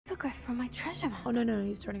hippogriff from my treasure map. Oh, no,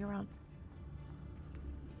 he's turning around.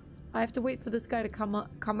 I have to wait for this guy to come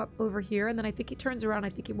up over here, and then I think he turns around. I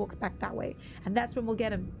think he walks back that way, and that's when we'll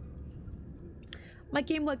get him. My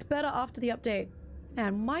game looked better after the update.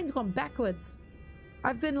 Man, mine's gone backwards.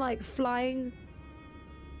 I've been like flying.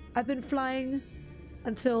 I've been flying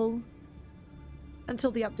until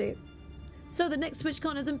the update. So the next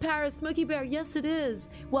TwitchCon is in Paris. Smokey Bear, yes it is.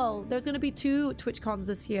 Well, there's going to be 2 TwitchCons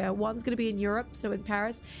this year. One's going to be in Europe, so in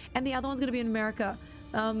Paris, and the other one's going to be in America.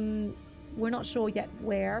 We're not sure yet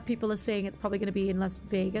where. People are saying it's probably going to be in Las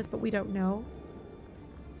Vegas, but we don't know.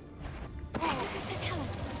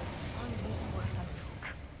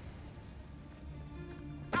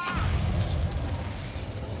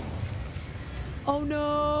 Oh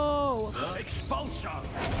no! Expulsion!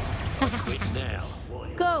 Quit now.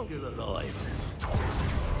 Go! Still alive.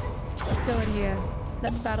 Let's go in here.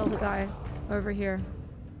 Let's battle the guy over here.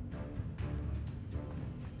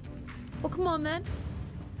 Oh, come on then.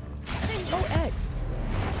 Oh, X.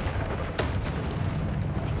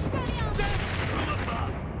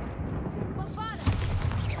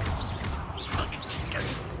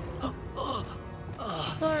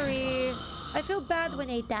 Sorry. I feel bad when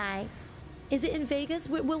they die. Is it in Vegas?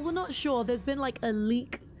 We're not sure. There's been like a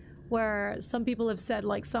leak where some people have said,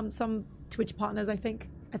 like some Twitch partners, I think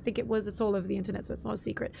it's all over the internet, so it's not a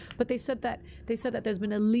secret. But they said that there's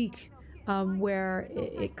been a leak where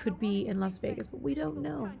it could be in Las Vegas, but we don't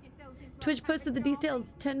know. Twitch posted the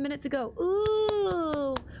details 10 minutes ago.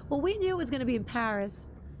 Ooh. Well, we knew it was going to be in Paris.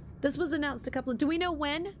 This was announced a couple of... Do we know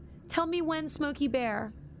when? Tell me when, Smokey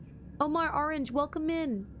Bear. Omar Orange, welcome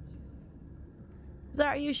in.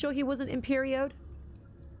 Zara, are you sure he wasn't in period?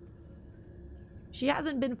 She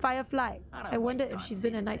hasn't been Firefly. I wonder if she's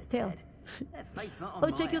been a Knight's Tale.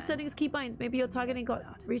 Oh, check your settings, keybinds. Maybe your targeting got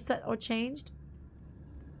reset or changed.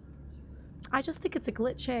 I just think it's a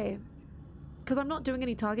glitch, hey? Because I'm not doing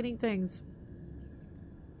any targeting things.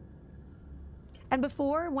 And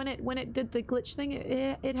before, when it did the glitch thing,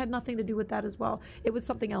 it had nothing to do with that as well. It was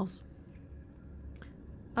something else.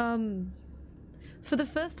 For the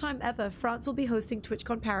first time ever, France will be hosting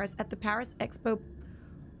TwitchCon Paris at the Paris Expo.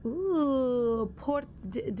 Ooh, Porte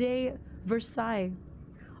de Versailles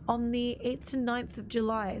on the 8th to 9th of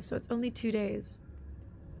July, so it's only 2 days.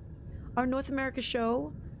 Our North America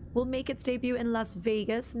show will make its debut in Las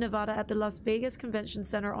Vegas, Nevada at the Las Vegas Convention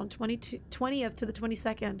Center on 20th to the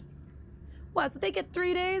 22nd. What, so they get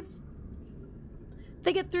 3 days?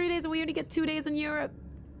 They get 3 days and we only get 2 days in Europe.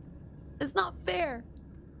 It's not fair.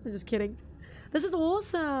 I'm just kidding. This is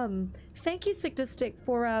awesome. Thank you, Sick to Stick,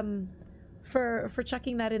 for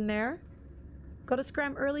chucking that in there. Gotta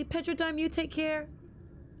scram early. Pedro Dime, you take care.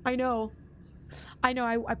 I know. I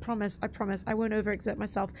promise. I won't overexert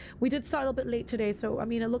myself. We did start a little bit late today, so I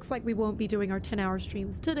mean, it looks like we won't be doing our 10-hour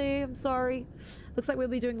streams today. I'm sorry. Looks like we'll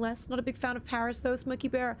be doing less. Not a big fan of Paris, though, Smokey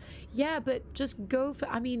Bear. Yeah, but just go for...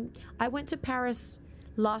 I mean, I went to Paris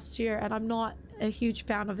last year, and I'm not a huge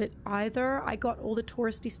fan of it either. I got all the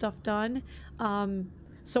touristy stuff done.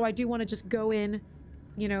 So I do want to just go in,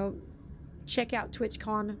 you know, check out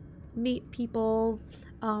TwitchCon, meet people,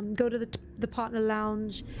 go to the partner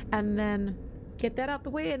lounge, and then get that out the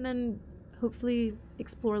way, and then hopefully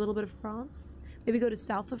explore a little bit of France. Maybe go to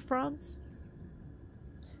south of France.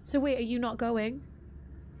 So wait, are you not going?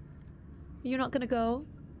 You're not gonna go?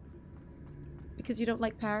 Because you don't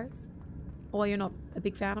like Paris? Or you're not a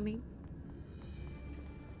big fan of me?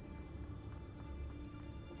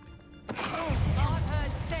 I've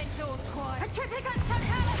heard Centaur's quiet. Petrificus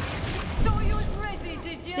totalis! Saw you was ready,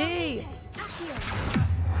 did you? D!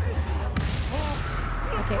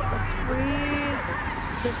 Okay, let's freeze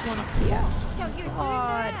this one up here. So you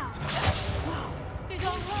God. Did I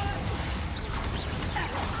hurt?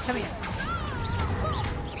 Come here.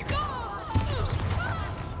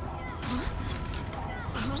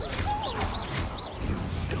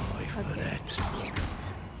 Okay.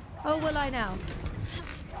 Oh, will I now?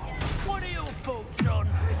 What are your thoughts on?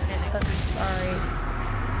 Sorry.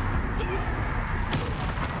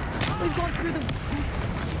 Oh, he's gone through the...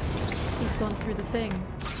 He's gone through the thing.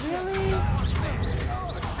 Really?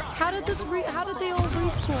 How did they all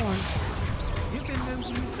respawn? You've been known to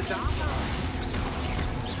use the dark arts.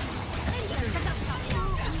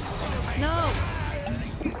 No!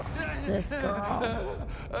 This girl.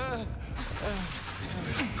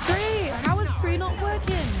 3! How is 3 not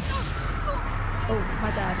working? Oh,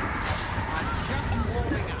 my bad.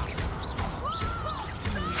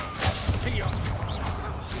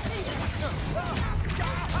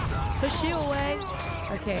 Push you away.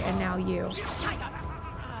 Okay, and now you.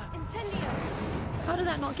 How did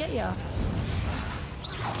that not get you?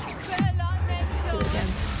 Do it again.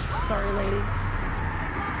 sorry, lady.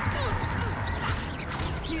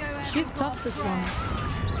 She's tough, this one.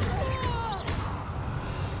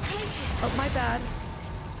 Oh, my bad.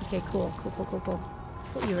 Okay, cool.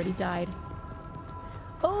 Thought you already died.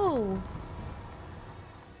 Oh!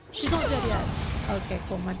 She's not dead yet. Okay,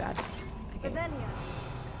 cool, my bad. Okay.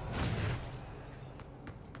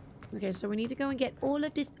 Okay, so we need to go and get all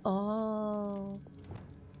of this. Oh.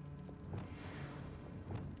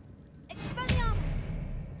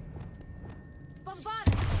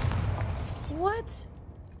 What?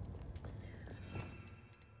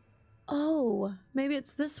 Oh, maybe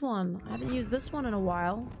it's this one. I haven't used this one in a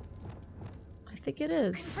while. I think it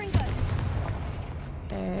is.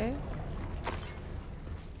 Okay.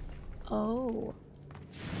 Oh.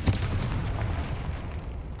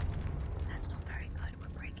 That's not very good. We're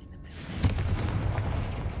breaking the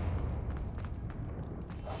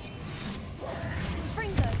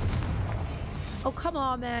building. Oh, come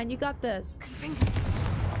on, man. You got this.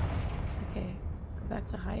 Okay. Go back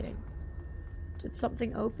to hiding. Did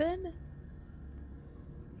something open?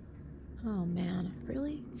 Oh, man.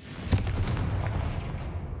 Really?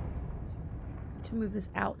 Need to move this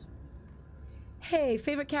out. Hey,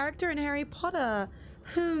 favorite character in Harry Potter?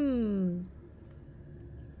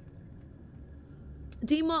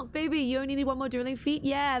 D-Mark, baby, you only need one more dueling feat?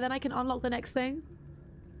 Yeah, then I can unlock the next thing.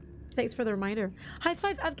 Thanks for the reminder. High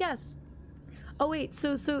five, I've guessed. Oh, wait,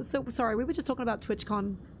 so, sorry, we were just talking about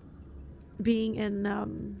TwitchCon being in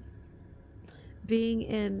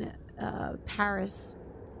Paris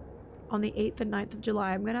on the 8th and 9th of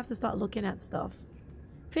July. I'm gonna have to start looking at stuff.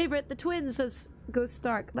 Favorite, the twins, says Ghost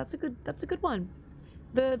Stark. That's a good one.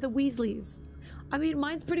 The Weasleys. I mean,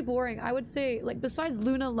 mine's pretty boring. I would say, like, besides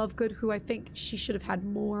Luna Lovegood, who I think she should have had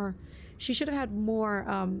more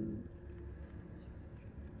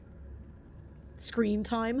screen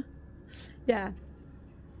time. Yeah.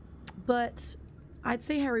 But I'd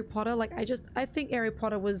say Harry Potter. Like, I think Harry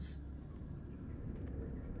Potter was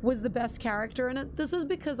the best character in it. This is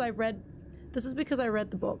because I read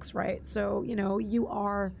the books, right? So, you know,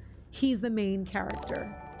 he's the main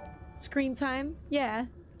character. Screen time? Yeah.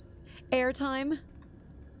 Airtime?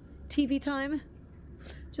 TV time?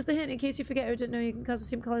 Just a hint in case you forget or didn't know you can cast the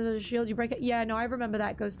same colors as a shield. You break it. Yeah, no, I remember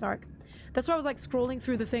that, Ghost Dark. That's why I was like scrolling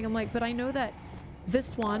through the thing. I'm like, but I know that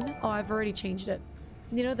this one, oh, I've already changed it.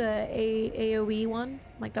 You know, the AoE one?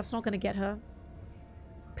 Like, that's not gonna get her.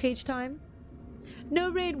 Page time? No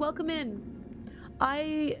raid, welcome in.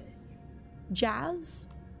 Jazz,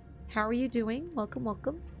 how are you doing? Welcome,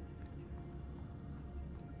 welcome.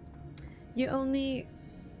 You only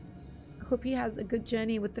hope he has a good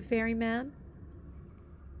journey with the ferryman.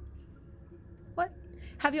 What?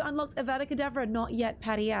 Have you unlocked Avada Kedavra? Not yet,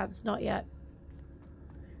 Patty Abs. Not yet.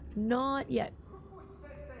 Not yet.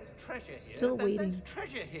 Still waiting. There's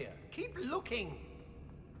treasure here. Keep looking.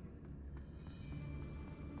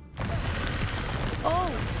 Oh!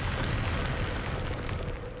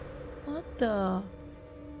 What the?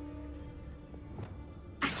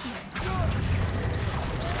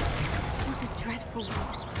 What a dreadful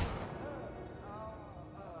word.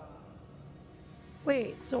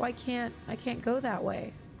 Wait, so I can't go that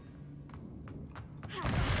way.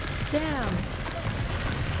 Damn.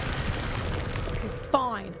 Okay,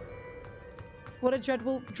 fine. What a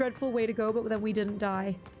dreadful way to go, but then we didn't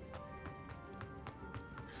die.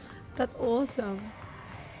 That's awesome.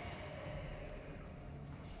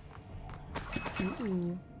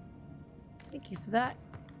 Ooh. Thank you for that.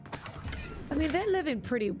 I mean, they're living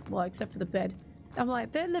pretty well, except for the bed. I'm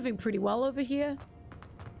like, they're living pretty well over here.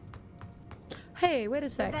 Hey, wait a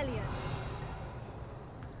sec.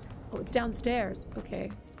 Oh, it's downstairs. Okay.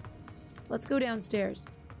 Let's go downstairs.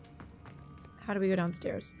 How do we go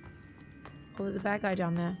downstairs? Oh, there's a bad guy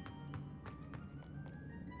down there.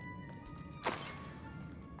 I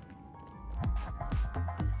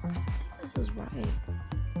think this is right.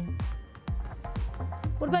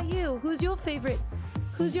 What about you? Who's your favorite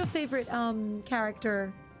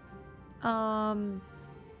character? Preet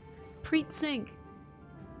Singh.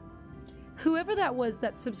 Whoever that was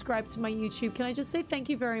that subscribed to my YouTube, can I just say thank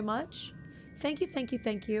you very much? Thank you, thank you,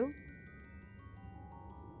 thank you.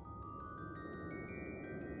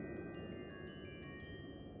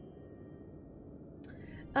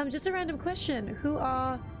 Just a random question. Who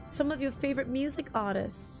are some of your favorite music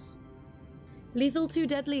artists? Lethal Too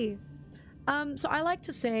Deadly. So I like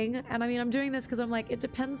to sing, and I mean, I'm doing this because I'm like, it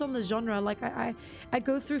depends on the genre. Like, I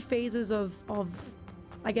go through phases of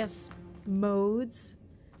I guess, modes.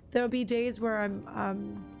 There'll be days where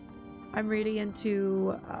I'm really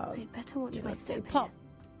into, I'd better watch my step pop.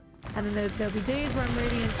 And then there'll be days where I'm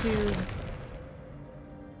really into...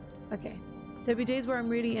 Okay. There'll be days where I'm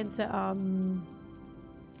really into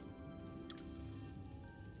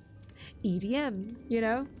EDM, you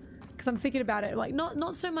know, because I'm thinking about it like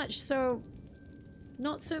not so much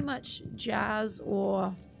jazz,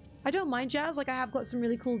 or I don't mind jazz. Like I have got some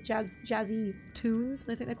really cool jazzy tunes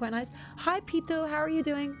and I think they're quite nice. Hi Pito, how are you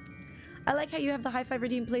doing? I like how you have the high five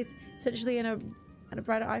redeem place essentially in a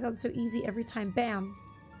brighter icon, so easy every time. Bam.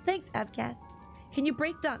 Thanks Avcast. Can you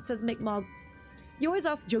break dance, says McMog. You always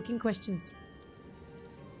ask joking questions.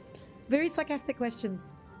 Very sarcastic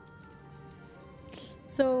questions.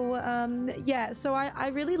 So, yeah, so I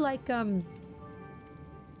really like,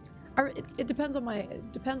 it depends on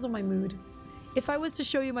my mood. If I was to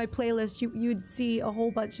show you my playlist, you'd see a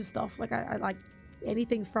whole bunch of stuff. Like, I like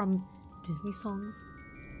anything from Disney songs,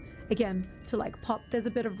 again, to like pop. There's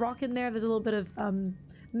a bit of rock in there. There's a little bit of,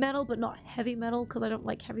 metal, but not heavy metal, because I don't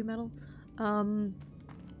like heavy metal.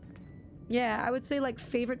 Yeah, I would say like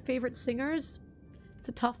favorite singers. It's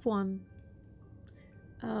a tough one.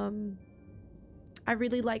 I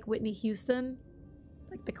really like Whitney Houston,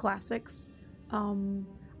 like the classics.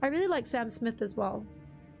 I really like Sam Smith as well.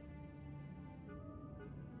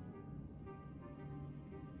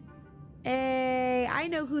 Hey, I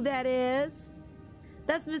know who that is.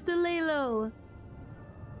 That's Mr. Lalo.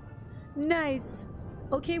 Nice.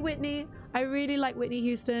 Okay, Whitney. I really like Whitney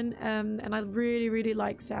Houston, and I really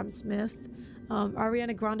like Sam Smith.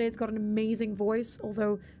 Ariana Grande's got an amazing voice,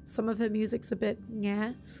 although some of her music's a bit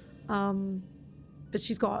yeah. But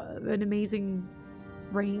she's got an amazing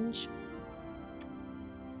range.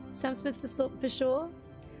 Sam Smith for sure.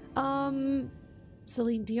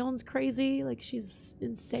 Celine Dion's crazy, like she's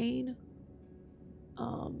insane.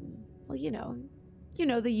 Well, you know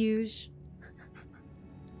the huge.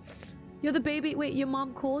 You're the baby. Wait, your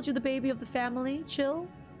mom called? You're the baby of the family? Chill.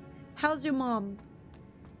 How's your mom?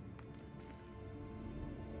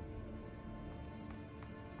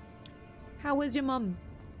 How is your mom?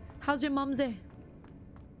 How's your mumsy?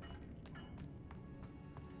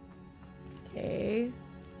 Okay.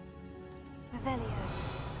 Revelio.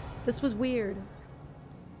 This was weird.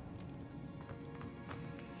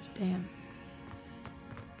 Damn.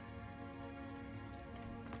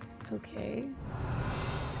 Okay.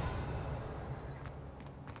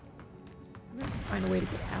 I'm going to find a way to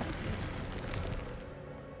get out of here.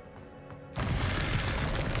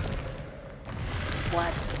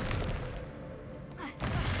 What?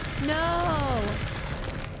 No!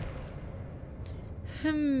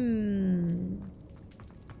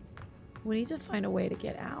 We need to find a way to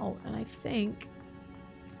get out, and I think...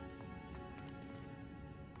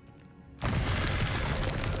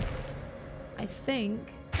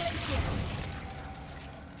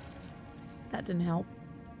 that didn't help.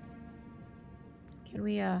 Can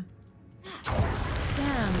we, Damn.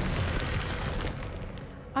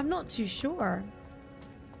 I'm not too sure.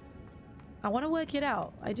 I want to work it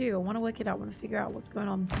out. I do. I want to work it out. I want to figure out what's going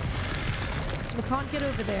on. So we can't get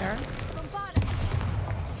over there.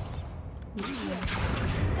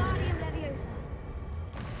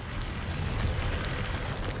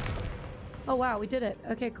 Oh wow, we did it.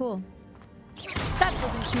 Okay, cool. That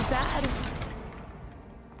wasn't too bad.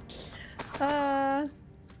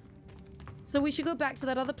 So we should go back to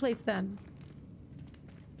that other place then.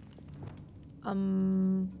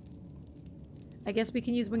 I guess we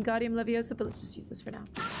can use Wingardium Leviosa, but let's just use this for now.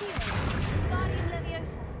 Wingardium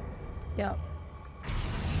Leviosa. Yep.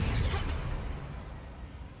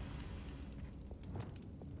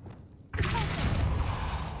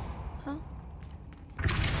 Huh?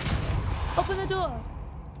 Open the door!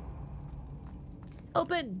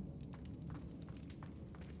 Open!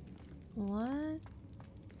 What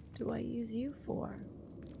do I use you for?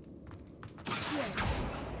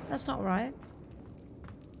 That's not right.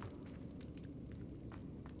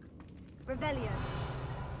 Revelio.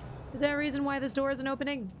 Is there a reason why this door isn't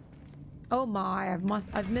opening? Oh my,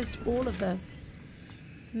 I've missed all of this.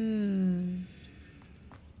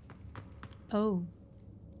 Oh.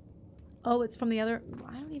 Oh, it's from the other...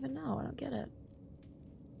 I don't even know. I don't get it.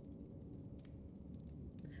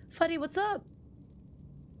 Fuddy, what's up?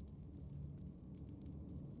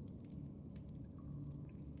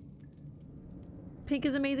 Pink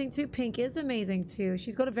is amazing too. Pink is amazing too.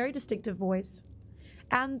 She's got a very distinctive voice.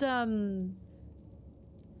 And,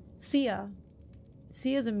 Sia.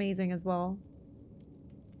 Sia's amazing as well.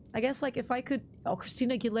 I guess, like, if I could... Oh,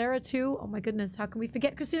 Christina Aguilera too. Oh my goodness, how can we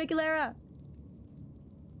forget Christina Aguilera?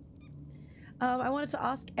 I wanted to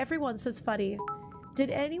ask everyone, says Fuddy.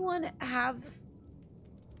 Did anyone have...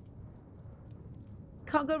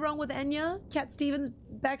 Can't Go Wrong with Enya? Cat Stevens,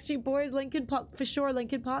 Backstreet Boys, Linkin Park, for sure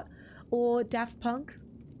Linkin Park, or Daft Punk?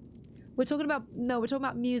 We're talking about, no, we're talking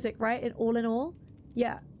about music, right? And all in all,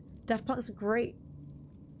 yeah, Daft Punk's great.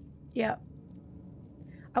 Yeah.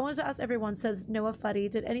 I wanted to ask everyone, says Noah Fuddy,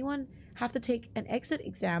 did anyone have to take an exit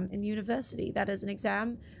exam in university? That is an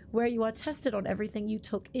exam where you are tested on everything you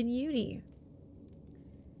took in uni.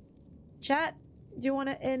 Chat, do you want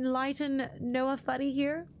to enlighten Noah Fuddy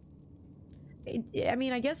here? I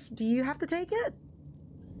mean, I guess, do you have to take it?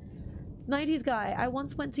 90s guy, I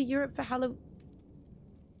once went to Europe for Halloween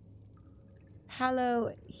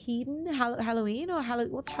or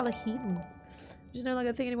what's Halloween? Just no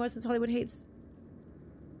longer a thing anymore since Hollywood hates.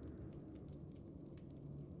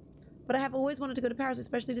 But I have always wanted to go to Paris,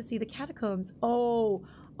 especially to see the catacombs. Oh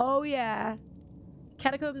yeah,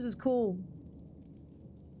 catacombs is cool.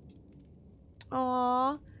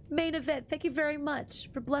 Aww, main event. Thank you very much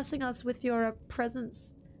for blessing us with your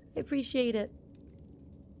presence. I appreciate it.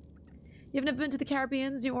 You've never been to the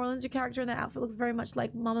Caribbean, New Orleans? Your character in that outfit looks very much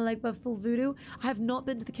like Mama Legba Full Voodoo. I have not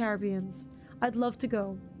been to the Caribbean. I'd love to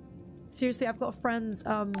go. Seriously, I've got friends.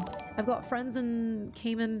 I've got friends in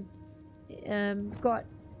Cayman. We've got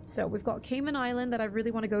Cayman Island that I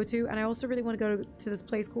really want to go to, and I also really want to go to this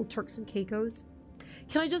place called Turks and Caicos.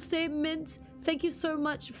 Can I just say, Mint, thank you so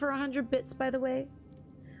much for 100 bits, by the way.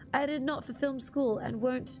 I did not for film school and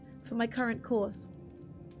won't for my current course.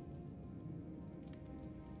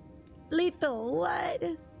 Lethal, what?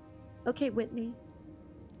 Okay, Whitney.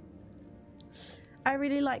 I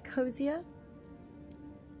really like Cozier.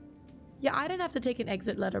 Yeah, I didn't have to take an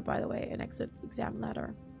exit letter, by the way, an exit exam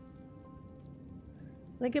letter.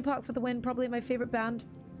 Linkin Park for the win, probably my favorite band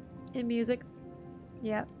in music.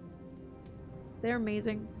 Yeah. They're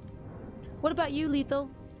amazing. What about you,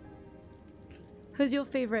 Lethal? Who's your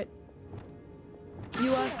favorite?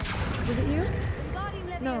 You asked. Was it you?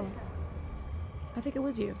 No. I think it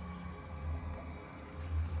was you.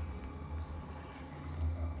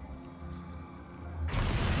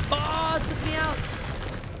 Oh, it took me out.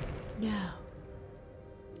 No.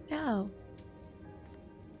 No.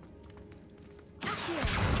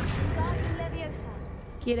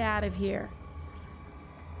 Let's get out of here.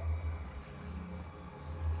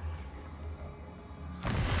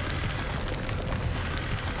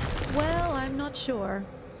 Well, I'm not sure.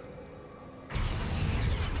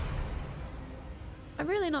 I'm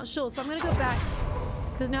really not sure, so I'm gonna go back.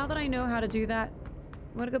 Because now that I know how to do that,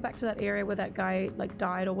 I'm gonna go back to that area where that guy, like,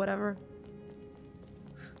 died or whatever.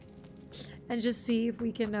 And just see if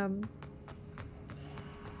we can,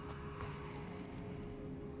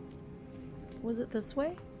 Was it this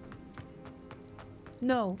way?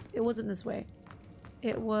 No, it wasn't this way.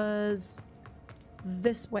 It was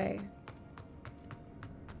this way.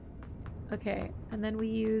 Okay, and then we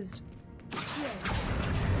used...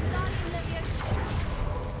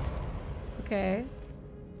 Okay.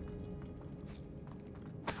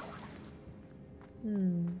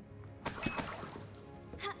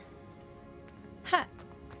 Ha!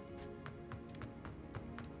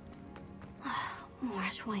 More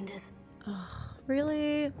Ashwinders. Oh,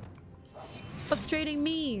 really? It's frustrating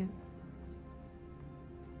me.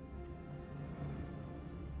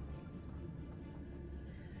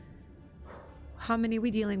 How many are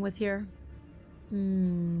we dealing with here?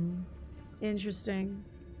 Interesting.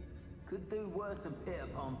 Could do worse than Peter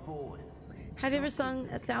Pan forward. Have you ever sung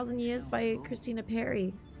 1,000 Years by Christina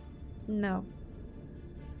Perri? No.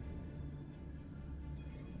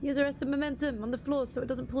 Use the rest of momentum on the floor so it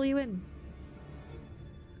doesn't pull you in.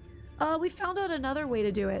 We found out another way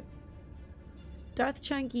to do it. Darth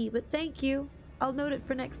Chunky, but thank you. I'll note it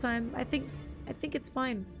for next time. I think it's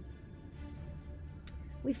fine.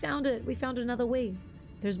 We found it. We found another way.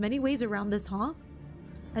 There's many ways around this, huh?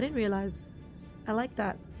 I didn't realize. I like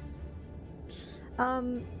that.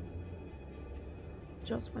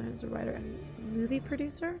 Joss Whedon is a writer and movie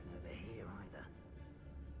producer.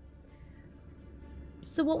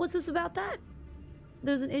 So what was this about that?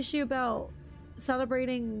 There's an issue about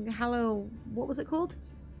celebrating what was it called?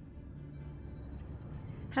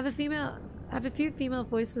 Have a few female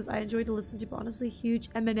voices I enjoy to listen to, but honestly, huge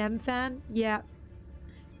Eminem fan. Yeah.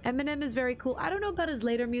 Eminem is very cool. I don't know about his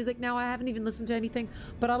later music now. I haven't even listened to anything,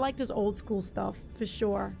 but I liked his old school stuff for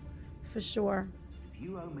sure. For sure. If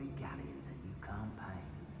you owe me galleons and you can't pay,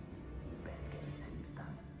 you best get a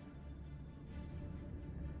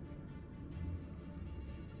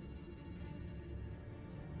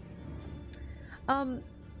tombstone.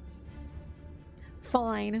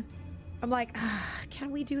 Fine. I'm like,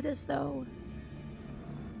 can we do this though?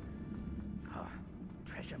 Oh,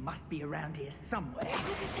 treasure must be around here somewhere.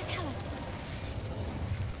 What does that tell us?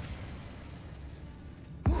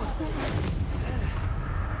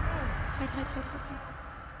 Hide.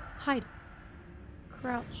 Hide.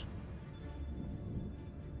 Crouch.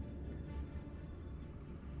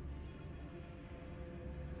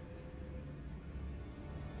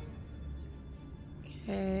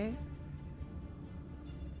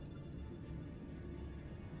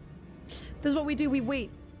 This is what we do. We wait.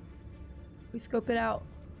 We scope it out.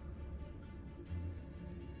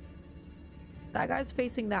 That guy's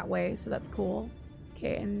facing that way, so that's cool.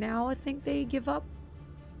 Okay, and now I think they give up.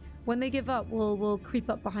 When they give up, we'll creep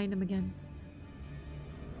up behind him again.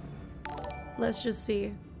 Let's just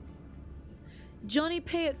see. Johnny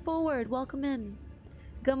Pay It Forward, welcome in.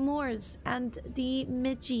 Gamors and D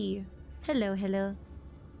Mitchie. Hello, hello.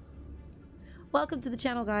 Welcome to the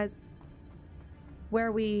channel, guys.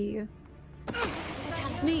 Where we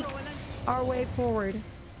sneak our way forward.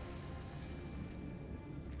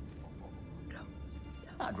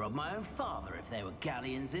 I'd rob my own father if there were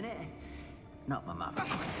galleons in it. Not my mother.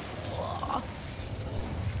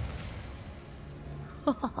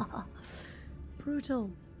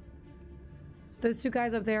 Brutal. Those two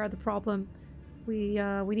guys up there are the problem. We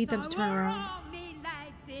need them to turn around. Me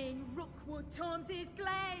lads in Rookwood times is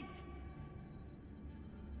glad.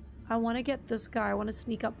 I want to get this guy. I want to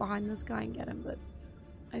sneak up behind this guy and get him, but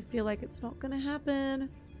I feel like it's not gonna happen.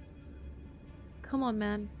 Come on,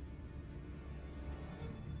 man.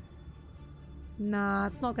 Nah,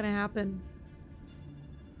 it's not gonna happen.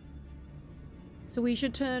 So we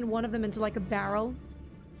should turn one of them into like a barrel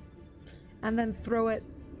and then throw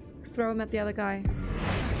him at the other guy.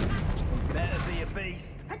 Better be a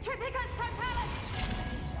beast. Petrificus totalis!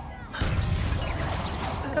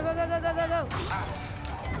 Go, go, go, go, go, go, go!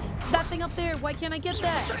 That thing up there, why can't I get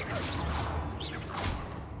that?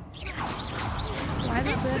 Why is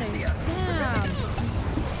it burning? Damn!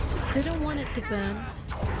 Just didn't want it to burn.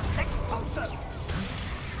 Explosive.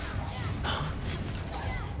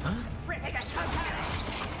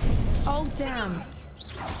 Oh, damn.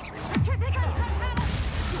 Petrificus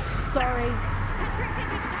totalis! Sorry.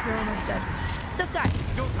 You're almost dead. This guy!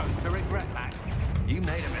 You're going to regret that. You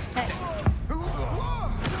made a mistake.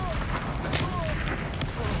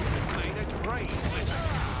 Made a great mistake.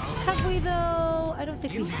 Have we though? I don't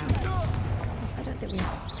think we have. I don't think we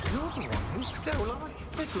have. You're the one who stole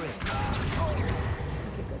the grip.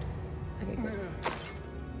 Okay, good. Okay, good.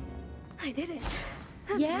 I did it.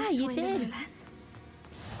 Yeah, you No did. less.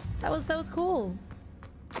 That was cool.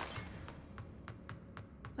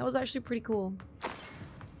 That was actually pretty cool.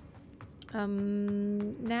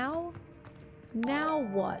 Now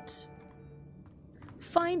what?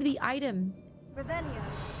 Find the item. Revelio.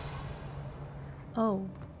 Oh,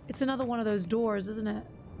 it's another one of those doors, isn't it?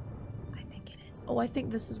 I think it is. Oh, I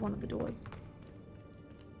think this is one of the doors.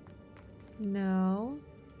 No.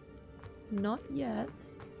 Not yet.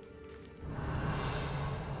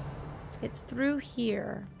 It's through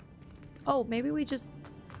here. Oh, maybe we just...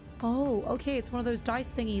 Oh, okay, it's one of those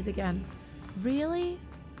dice thingies again. Really?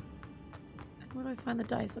 Where do I find the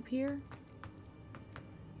dice? Up here?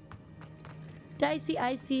 Dicey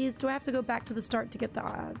ices. Do I have to go back to the start to get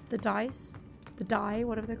the dice? The die,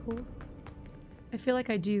 whatever they're called? I feel like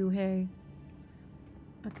I do, hey.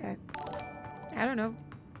 Okay. I don't know.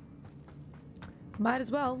 Might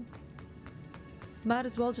as well. Might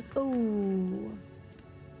as well just... Oh.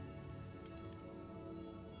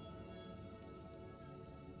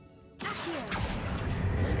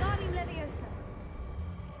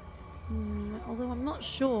 Although I'm not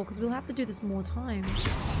sure, because we'll have to do this more times.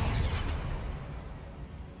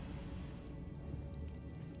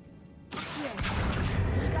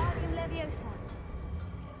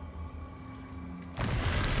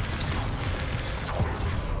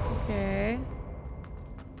 Okay.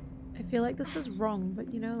 I feel like this is wrong,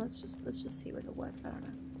 but you know, let's just see if it works. I don't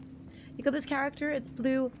know. You got this character, it's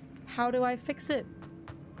blue. How do I fix it?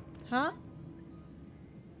 Huh?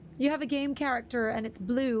 You have a game character and it's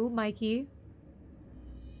blue, Mikey.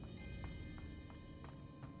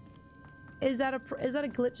 Is that a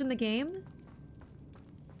glitch in the game?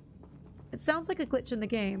 It sounds like a glitch in the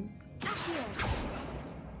game.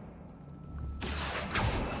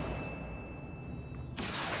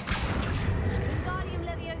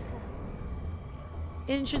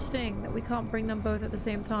 Interesting that we can't bring them both at the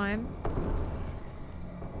same time.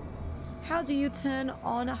 How do you turn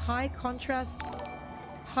on a high color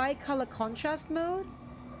contrast mode?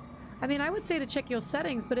 I mean, I would say to check your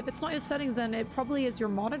settings, but if it's not your settings, then it probably is your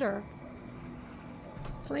monitor.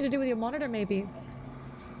 Something to do with your monitor, maybe.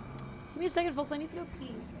 Give me a second, folks. I need to go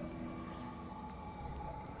pee.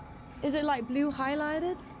 Is it like blue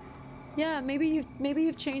highlighted? Yeah, maybe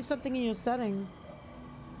you've changed something in your settings.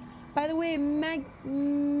 By the way,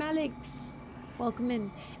 Malix, welcome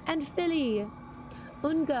in, and Philly,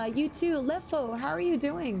 Unga, you too. Lefo, how are you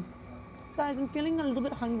doing? Guys, I'm feeling a little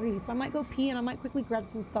bit hungry, so I might go pee and I might quickly grab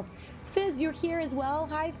some stuff. Fizz, you're here as well.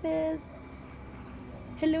 Hi, Fizz.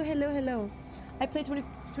 Hello, hello, hello. I played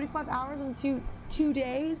 25 hours in two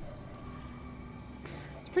days.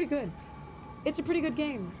 It's pretty good. It's a pretty good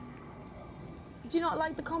game. Do you not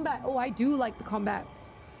like the combat? Oh, I do like the combat.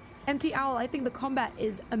 Empty Owl, I think the combat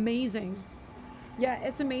is amazing. Yeah,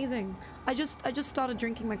 it's amazing. I just started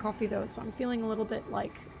drinking my coffee though, so I'm feeling a little bit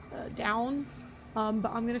like down.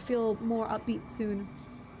 But I'm gonna feel more upbeat soon.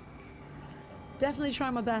 Definitely try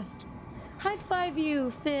my best. High five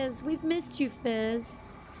you, Fizz. We've missed you, Fizz.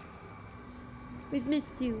 We've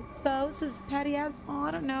missed you. Foe says Patty Abs. Oh,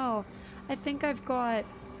 I don't know. I think I've got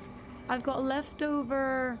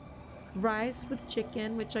leftover rice with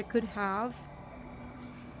chicken, which I could have.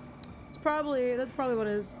 That's probably what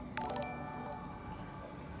it is.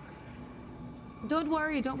 Don't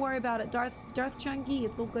worry about it. Darth Chunky,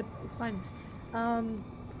 it's all good. It's fine. I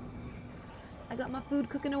got my food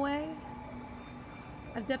cooking away.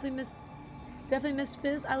 I've definitely missed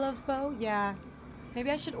Fizz. I love Foe. Yeah.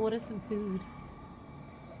 Maybe I should order some food.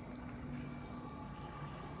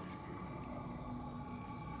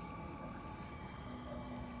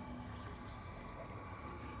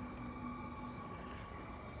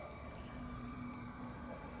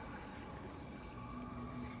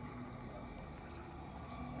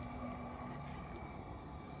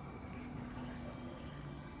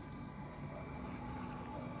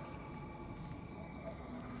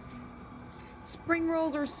 Spring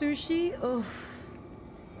rolls or sushi? Ugh.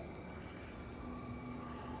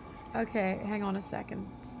 Okay, hang on a second.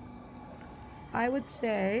 I would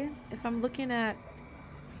say, if I'm looking at...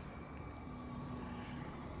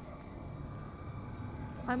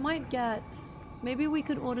 I might get... Maybe we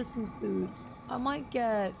could order some food. I might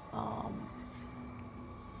get,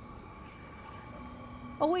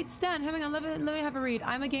 Oh wait, Stan, hang on, let me have a read.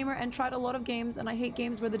 I'm a gamer and tried a lot of games, and I hate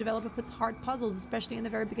games where the developer puts hard puzzles, especially in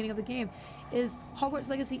the very beginning of the game. Is Hogwarts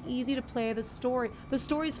Legacy easy to play? The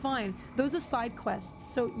story's fine. Those are side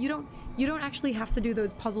quests, so you don't actually have to do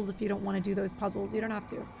those puzzles if you don't want to do those puzzles. You don't have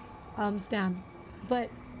to, Stan.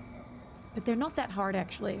 But they're not that hard,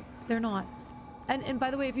 actually. They're not. And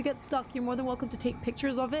by the way, if you get stuck, you're more than welcome to take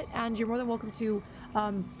pictures of it, and you're more than welcome to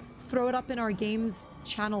throw it up in our games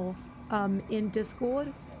channel. In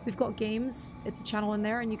Discord, we've got games. It's a channel in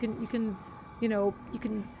there, and you can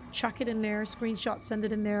chuck it in there, screenshot, send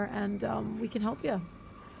it in there, and we can help you.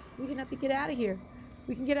 We can help you get out of here.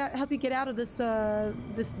 We can help you get out of this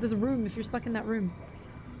this room if you're stuck in that room.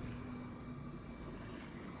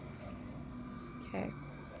 Okay.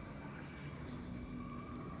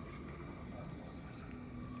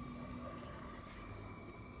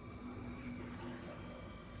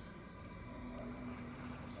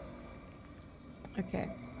 Okay.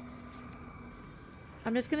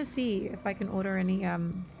 I'm just gonna see if I can order any,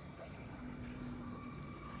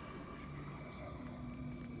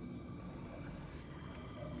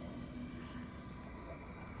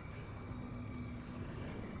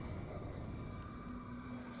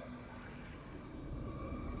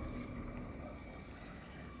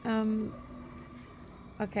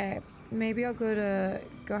 okay. Maybe I'll go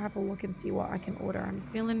have a look and see what I can order. I'm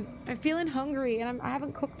feeling hungry, and I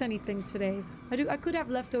haven't cooked anything today. I could have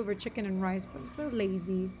leftover chicken and rice, but I'm so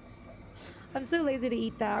lazy. I'm so lazy to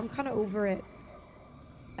eat that. I'm kind of over it.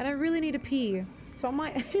 And I really need to pee. So I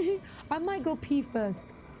might I might go pee first.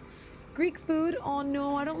 Greek food? Oh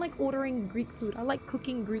no, I don't like ordering Greek food. I like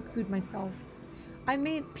cooking Greek food myself. I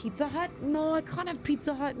made Pizza Hut? No, I can't have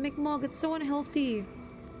Pizza Hut. McMug, it's so unhealthy.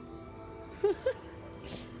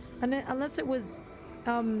 And then, unless it was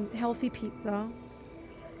healthy pizza.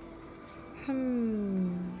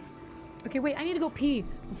 Okay, wait, I need to go pee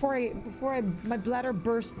before my bladder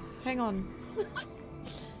bursts. Hang on.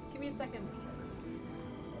 Give me a second.